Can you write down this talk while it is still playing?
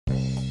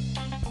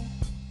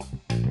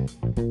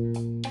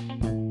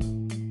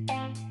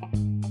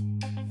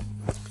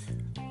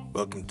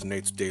Welcome to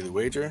Nate's Daily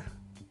Wager.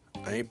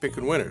 I ain't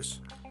picking winners,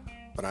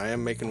 but I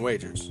am making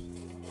wagers.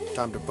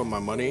 Time to put my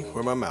money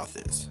where my mouth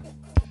is.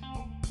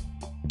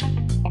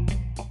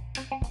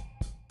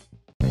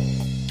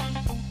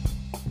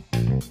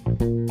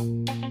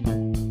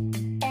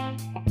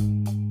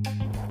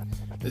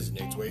 This is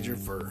Nate's Wager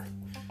for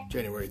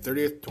January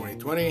 30th,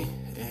 2020,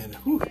 and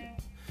whew.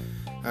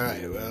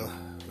 Alright, well,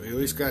 we at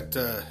least got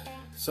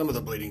some of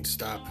the bleeding to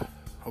stop.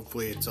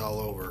 Hopefully it's all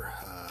over.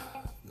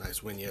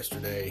 Nice win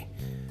yesterday.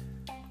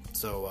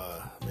 So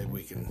maybe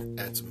we can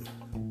add some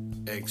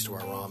eggs to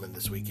our ramen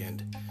this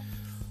weekend.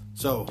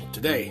 So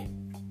today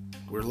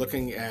we're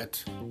looking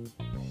at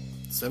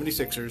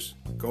 76ers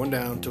going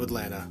down to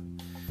Atlanta,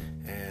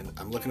 and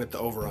I'm looking at the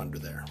over-under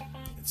there.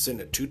 It's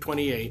sitting at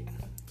 228,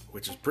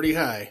 which is pretty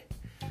high,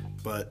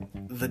 but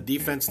the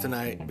defense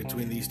tonight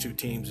between these two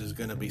teams is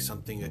going to be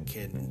something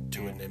akin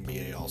to an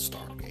NBA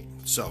All-Star game.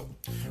 So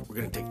we're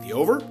going to take the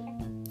over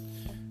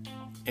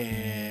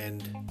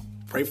and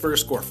pray for a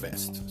score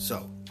fest.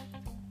 So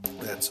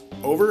that's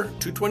over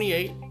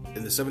 228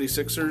 in the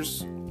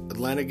 76ers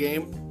Atlanta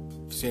game.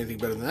 If you see anything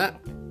better than that,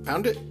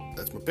 pound it.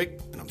 That's my pick,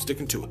 and I'm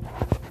sticking to it.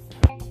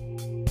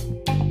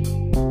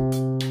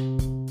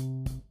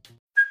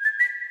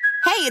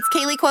 Hey, it's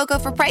Kaylee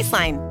Cuoco for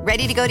Priceline.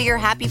 Ready to go to your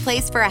happy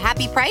place for a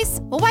happy price?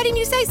 Well, why didn't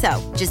you say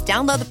so? Just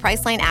download the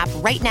Priceline app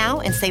right now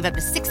and save up to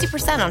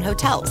 60% on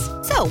hotels.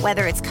 So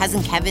whether it's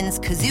Cousin Kevin's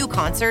Kazoo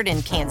Concert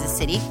in Kansas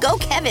City, go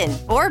Kevin,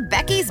 or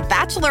Becky's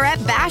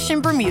Bachelorette Bash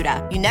in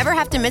Bermuda, you never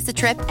have to miss a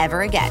trip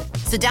ever again.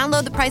 So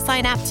download the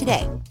Priceline app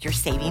today. Your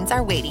savings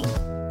are waiting.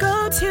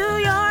 Go to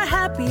your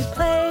happy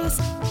place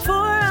for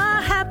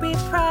a happy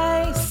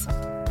price.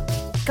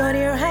 Go to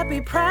your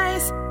happy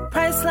price,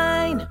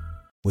 Priceline.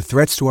 With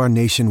threats to our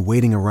nation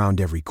waiting around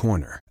every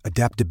corner,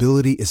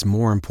 adaptability is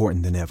more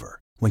important than ever.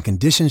 When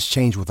conditions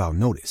change without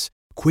notice,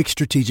 quick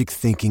strategic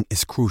thinking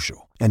is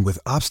crucial. And with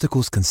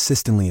obstacles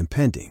consistently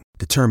impending,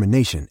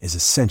 determination is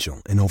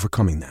essential in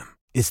overcoming them.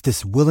 It's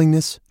this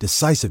willingness,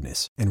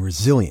 decisiveness, and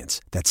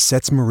resilience that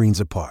sets Marines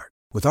apart.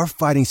 With our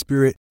fighting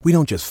spirit, we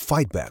don't just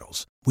fight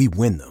battles, we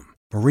win them.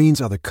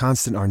 Marines are the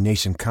constant our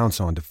nation counts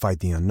on to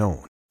fight the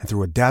unknown. And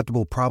through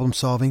adaptable problem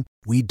solving,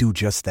 we do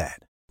just that.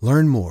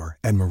 Learn more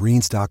at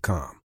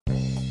marines.com.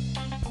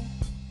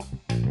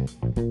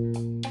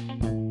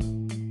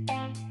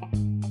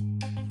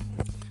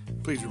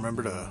 Please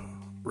remember to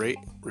rate,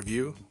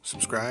 review,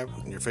 subscribe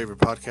in your favorite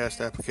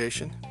podcast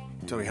application.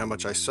 Tell me how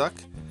much I suck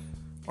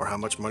or how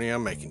much money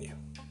I'm making you.